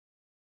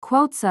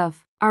Quotes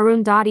of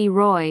Arundhati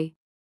Roy.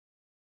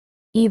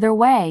 Either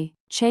way,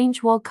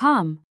 change will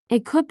come.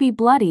 It could be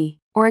bloody,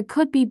 or it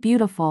could be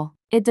beautiful.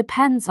 It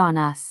depends on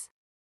us.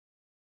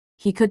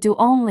 He could do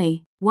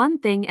only one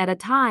thing at a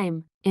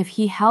time. If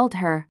he held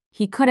her,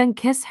 he couldn't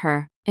kiss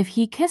her. If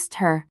he kissed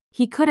her,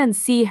 he couldn't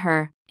see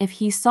her. If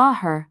he saw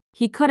her,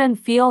 he couldn't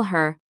feel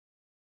her.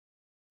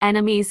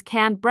 Enemies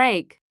can't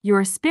break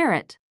your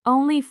spirit,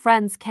 only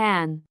friends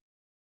can.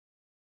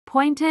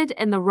 Pointed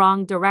in the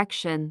wrong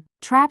direction,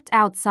 trapped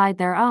outside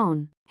their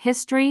own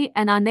history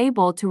and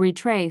unable to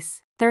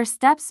retrace their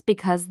steps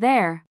because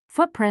their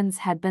footprints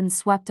had been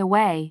swept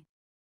away.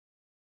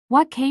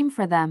 What came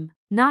for them?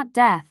 Not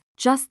death,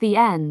 just the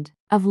end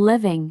of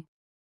living.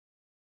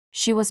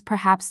 She was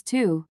perhaps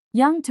too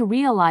young to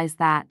realize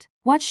that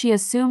what she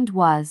assumed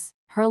was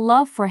her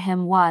love for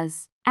him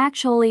was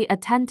actually a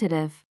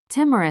tentative,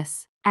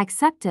 timorous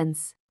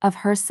acceptance of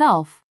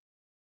herself.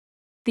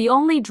 The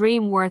only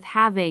dream worth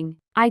having,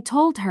 I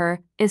told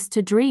her, is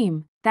to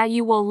dream that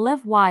you will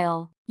live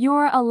while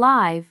you're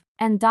alive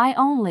and die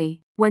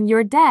only when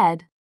you're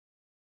dead.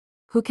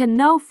 Who can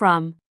know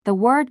from the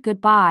word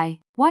goodbye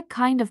what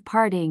kind of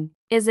parting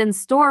is in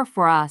store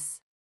for us?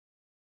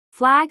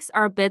 Flags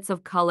are bits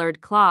of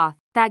colored cloth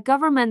that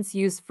governments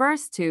use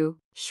first to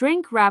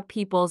shrink-wrap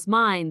people's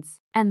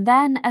minds and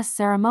then as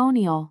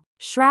ceremonial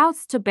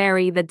shrouds to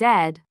bury the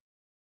dead.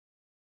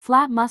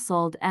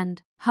 Flat-muscled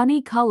and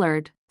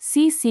honey-colored,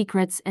 see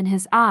secrets in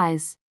his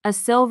eyes, a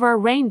silver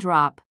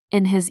raindrop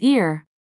in his ear.